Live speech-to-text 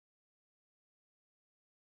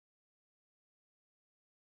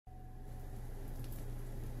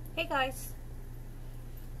Hey guys,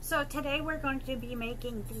 so today we're going to be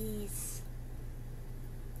making these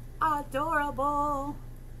adorable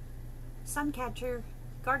Suncatcher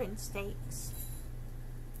garden stakes.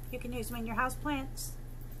 You can use them in your houseplants,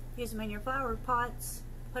 use them in your flower pots,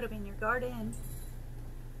 put them in your garden.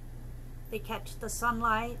 They catch the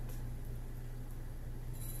sunlight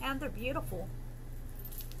and they're beautiful.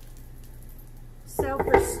 So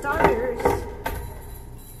for starters,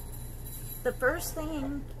 the first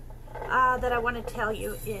thing that I want to tell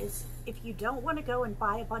you is if you don't want to go and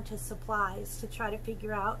buy a bunch of supplies to try to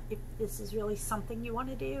figure out if this is really something you want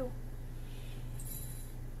to do,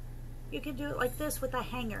 you can do it like this with a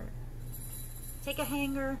hanger. Take a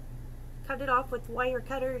hanger, cut it off with wire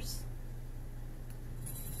cutters,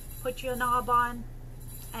 put your knob on,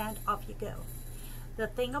 and off you go. The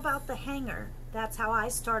thing about the hanger, that's how I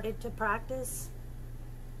started to practice,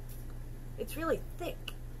 it's really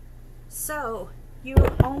thick. So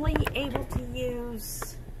you're only able to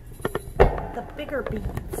use the bigger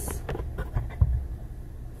beads,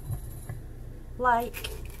 like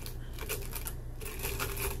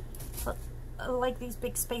these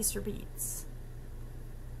big spacer beads.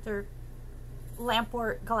 They're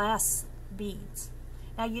lampwork glass beads.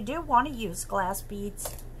 Now you do want to use glass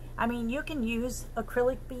beads. I mean, you can use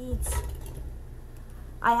acrylic beads.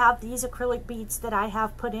 I have these acrylic beads that I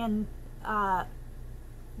have put in.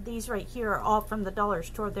 These right here are all from the dollar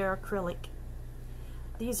store. They're acrylic.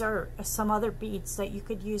 These are some other beads that you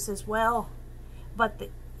could use as well, but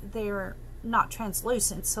they're not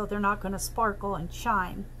translucent, so they're not going to sparkle and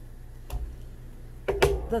shine.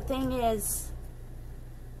 The thing is,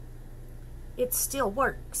 it still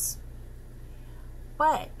works.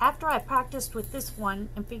 But after I practiced with this one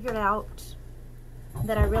and figured out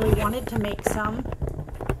that I really wanted to make some,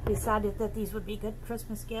 decided that these would be good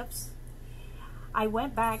Christmas gifts, I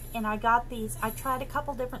went back and I got these. I tried a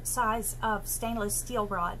couple different sizes of stainless steel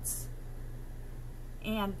rods.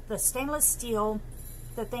 And the stainless steel,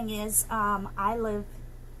 the thing is, I live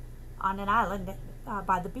on an island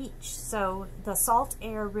by the beach, so the salt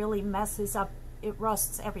air really messes up, it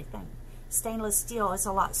rusts everything. Stainless steel is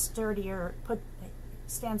a lot sturdier,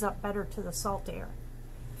 stands up better to the salt air.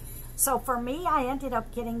 So for me, I ended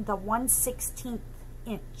up getting the 1/16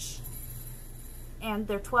 inch, and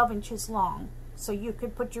they're 12 inches long. So you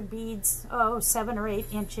could put your beads, 7 or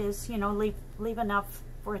 8 inches, you know, leave enough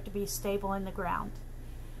for it to be stable in the ground.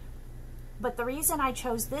 But the reason I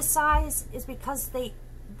chose this size is because they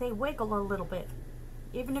wiggle a little bit.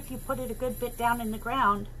 Even if you put it a good bit down in the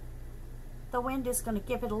ground, the wind is going to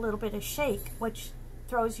give it a little bit of shake, which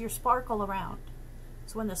throws your sparkle around.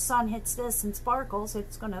 So when the sun hits this and sparkles,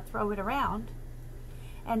 it's going to throw it around.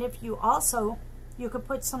 And if you could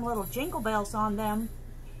put some little jingle bells on them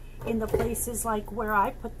in the places like where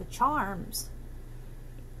I put the charms.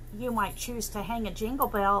 You might choose to hang a jingle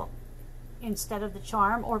bell instead of the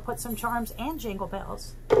charm, or put some charms and jingle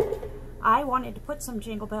bells. I wanted to put some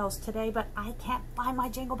jingle bells today, but I can't find my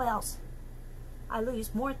jingle bells. I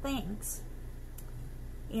lose more things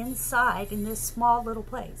inside in this small little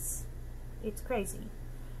place. It's crazy.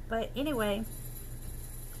 But anyway,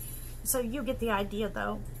 so you get the idea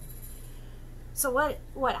though. So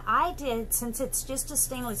what I did, since it's just a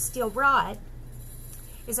stainless steel rod,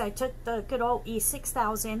 is I took the good old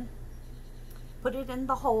E6000, put it in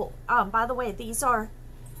the hole. By the way, these are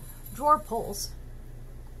drawer pulls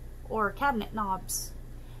or cabinet knobs.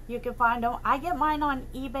 You can find them. I get mine on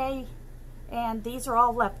eBay, and these are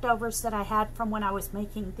all leftovers that I had from when I was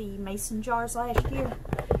making the mason jars last year.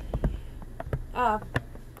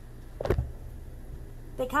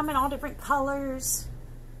 They come in all different colors.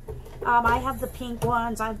 I have the pink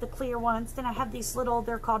ones, I have the clear ones, then I have these little,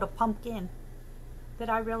 they're called a pumpkin, that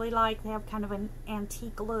I really like. They have kind of an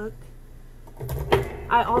antique look.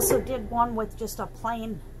 I also did one with just a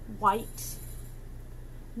plain white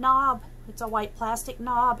knob. It's a white plastic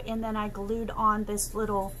knob, and then I glued on this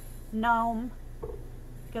little gnome,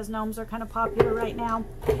 because gnomes are kind of popular right now.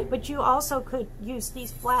 But you also could use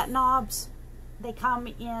these flat knobs. They come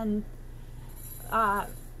in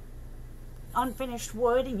unfinished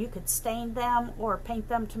wood, and you could stain them or paint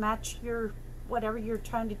them to match your whatever you're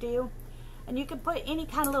trying to do, and you can put any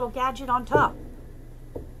kind of little gadget on top.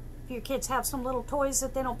 If your kids have some little toys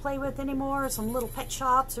that they don't play with anymore, or some little pet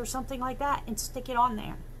shops or something like that, and stick it on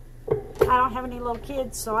there. I don't have any little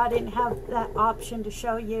kids, so I didn't have that option to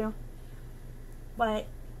show you, but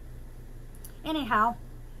anyhow,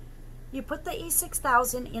 you put the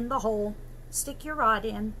E6000 in the hole, stick your rod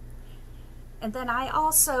in, and then I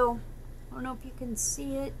also, I don't know if you can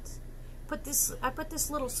see it, I put this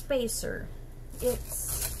little spacer.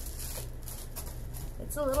 It's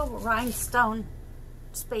a little rhinestone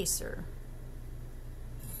spacer.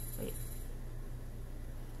 Wait.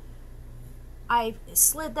 I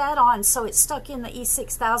slid that on so it stuck in the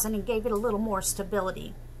E6000 and gave it a little more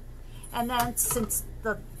stability. And then since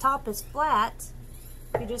the top is flat,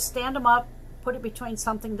 you just stand them up, put it between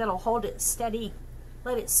something that'll hold it steady,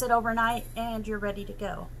 let it sit overnight, and you're ready to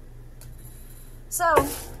go. So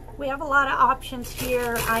we have a lot of options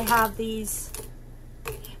here. I have these.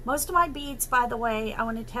 Most of my beads, by the way, I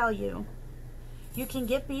want to tell you, you can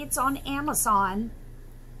get beads on Amazon.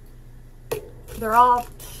 They're all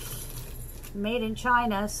made in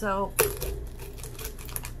China, so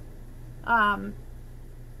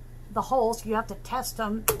the holes, you have to test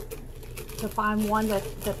them to find one that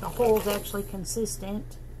the hole's actually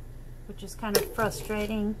consistent, which is kind of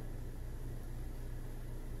frustrating.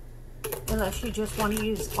 Unless you just want to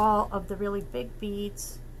use all of the really big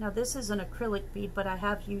beads. Now this is an acrylic bead, but I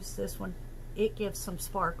have used this one. It gives some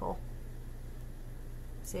sparkle.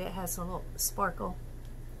 See, it has a little sparkle.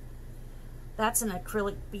 That's an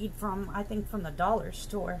acrylic bead from, I think, from the dollar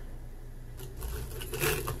store.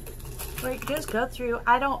 Wait, just go through.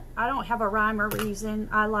 I don't have a rhyme or reason.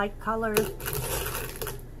 I like color,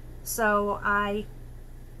 so I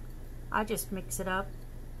just mix it up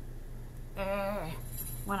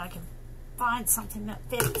when I can find something that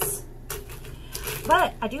fits.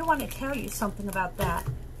 But I do want to tell you something about that.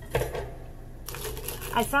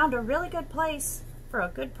 I found a really good place for a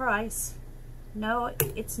good price. No,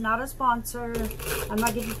 it's not a sponsor. I'm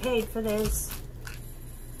not getting paid for this,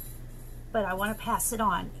 but I want to pass it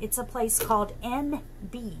on. It's a place called N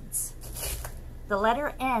Beads. The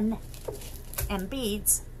letter N and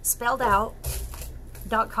beads spelled out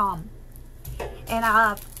 .com. And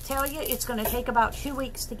I'll tell you, it's going to take about 2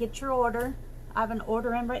 weeks to get your order. I have an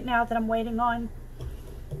order in right now that I'm waiting on.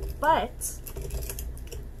 But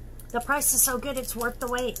the price is so good, it's worth the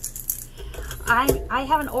wait. I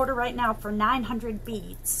have an order right now for 900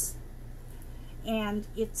 beads. And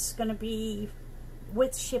it's going to be,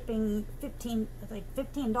 with shipping,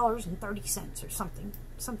 $15.30 or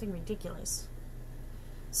something ridiculous.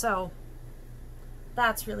 So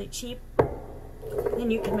that's really cheap,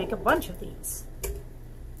 and you can make a bunch of these.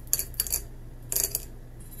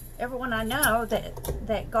 Everyone I know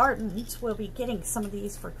that gardens will be getting some of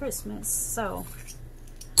these for Christmas, so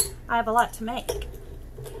I have a lot to make.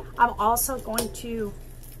 I'm also going to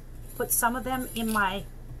put some of them in my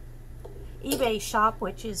eBay shop,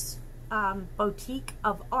 which is Boutique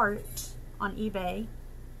of Art on eBay,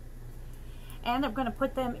 and I'm going to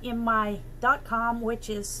put them in my .com, which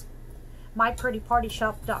is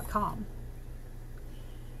myprettypartyshop.com.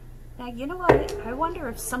 Now, you know what? I wonder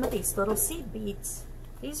if some of these little seed beads,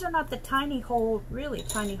 these are not the tiny hole, really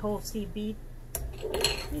tiny hole seed bead.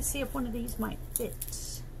 Let me see if one of these might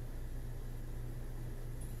fit.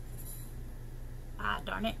 Ah,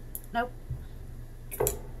 darn it. Nope.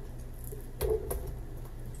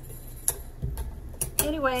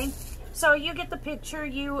 Anyway, so you get the picture.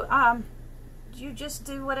 You just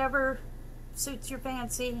do whatever suits your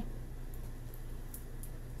fancy.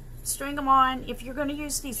 String them on. If you're going to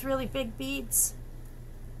use these really big beads,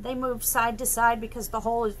 they move side to side because the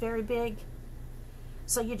hole is very big.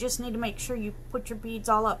 So you just need to make sure you put your beads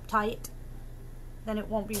all up tight. Then it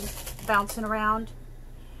won't be bouncing around.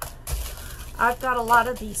 I've got a lot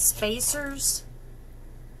of these spacers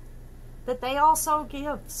that they also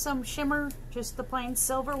give some shimmer, just the plain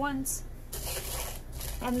silver ones.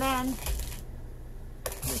 And then,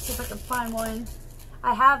 let's see if I can find one.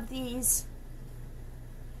 I have these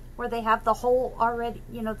where they have the hole already,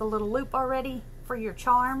 you know, the little loop already for your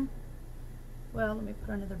charm. Well, let me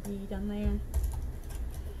put another bead on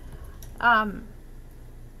there.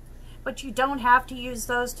 But you don't have to use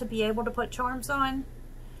those to be able to put charms on.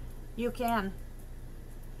 You can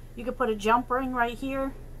put a jump ring right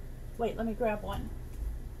here. Wait, let me grab one.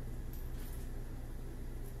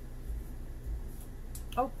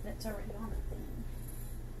 Oh, that's already on the thing.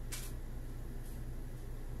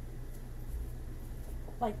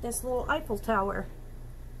 Like this little Eiffel Tower.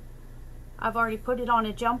 I've already put it on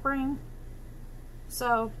a jump ring.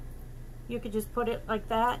 So you could just put it like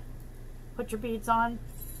that. Put your beads on.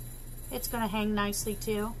 It's going to hang nicely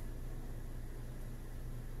too.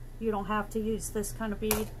 You don't have to use this kind of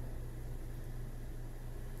bead.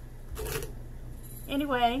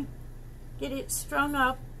 Anyway, get it strung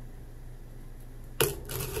up.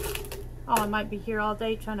 Oh, I might be here all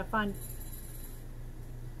day trying to find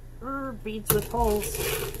beads with holes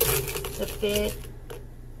that fit.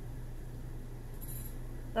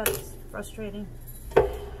 That's frustrating.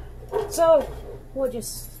 So, we'll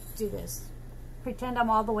just do this. Pretend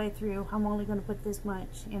I'm all the way through. I'm only going to put this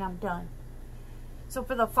much and I'm done. So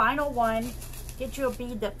for the final one, get you a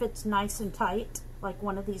bead that fits nice and tight, like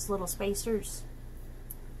one of these little spacers.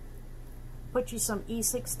 Put you some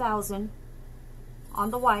E6000 on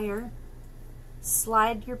the wire.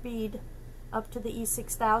 Slide your bead up to the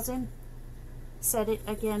E6000. Set it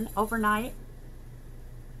again overnight,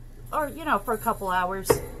 or you know, for a couple hours.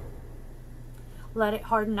 Let it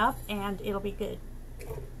harden up and it'll be good.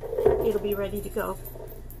 It'll be ready to go.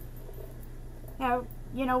 Now,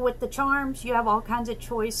 you know, with the charms, you have all kinds of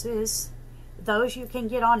choices. Those you can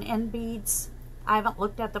get on end beads. I haven't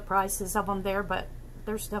looked at the prices of them there, but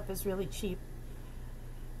their stuff is really cheap.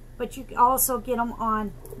 But you can also get them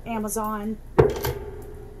on Amazon.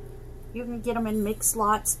 You can get them in mixed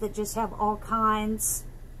lots that just have all kinds.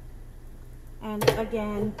 And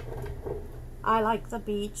again, I like the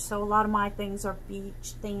beach, so a lot of my things are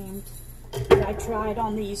beach themed. And I tried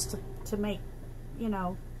on these to make, you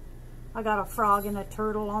know, I got a frog and a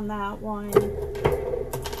turtle on that one.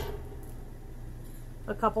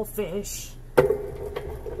 A couple fish.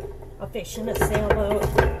 A fish and a sailboat.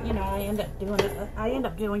 You know, I end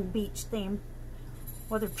up doing beach theme,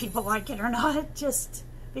 whether people like it or not, just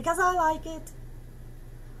because I like it.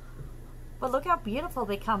 But look how beautiful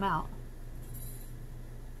they come out.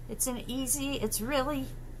 It's it's really,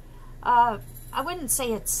 I wouldn't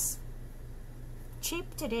say it's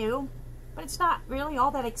cheap to do, but it's not really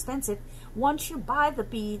all that expensive. Once you buy the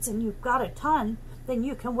beads and you've got a ton, then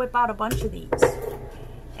you can whip out a bunch of these.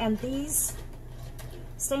 And these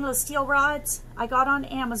stainless steel rods I got on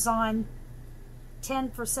Amazon,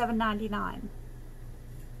 10 for $7.99.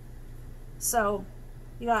 So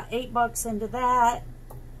you got $8 into that,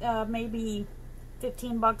 maybe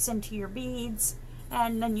 15 bucks into your beads,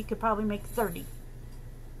 and then you could probably make 30.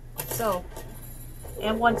 So,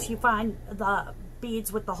 and once you find the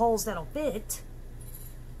beads with the holes that'll fit,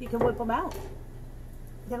 you can whip them out.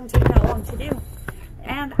 They don't take that long to do.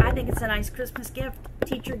 And I think it's a nice Christmas gift,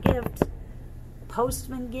 teacher gift,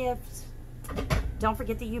 postman gift. Don't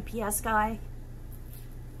forget the UPS guy.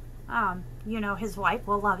 You know, his wife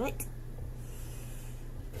will love it.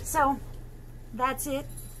 So that's it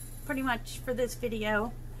pretty much for this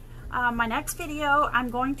video. My next video, I'm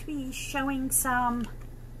going to be showing some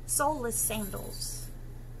soleless sandals.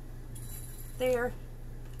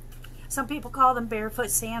 Some people call them barefoot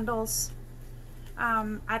sandals.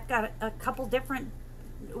 I've got a couple different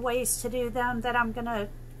ways to do them that I'm gonna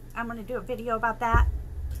do a video about that.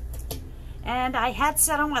 And I had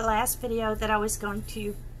said on my last video that I was going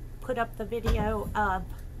to put up the video of,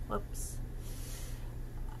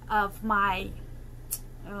 of my,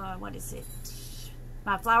 what is it?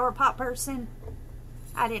 My flower pot person.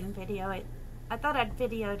 I didn't video it. I thought I'd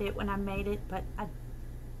videoed it when I made it, but I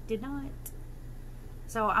did not.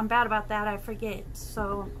 So I'm bad about that, I forget.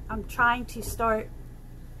 So I'm trying to start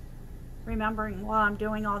remembering while I'm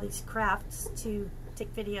doing all these crafts to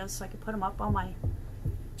take videos so I can put them up on my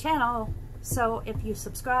channel. So if you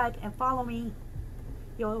subscribe and follow me,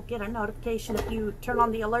 you'll get a notification. If you turn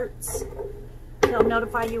on the alerts, it'll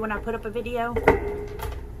notify you when I put up a video.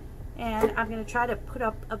 And I'm going to try to put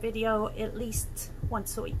up a video at least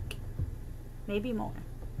once a week, maybe more.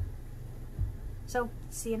 So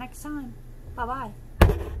see you next time. Bye bye.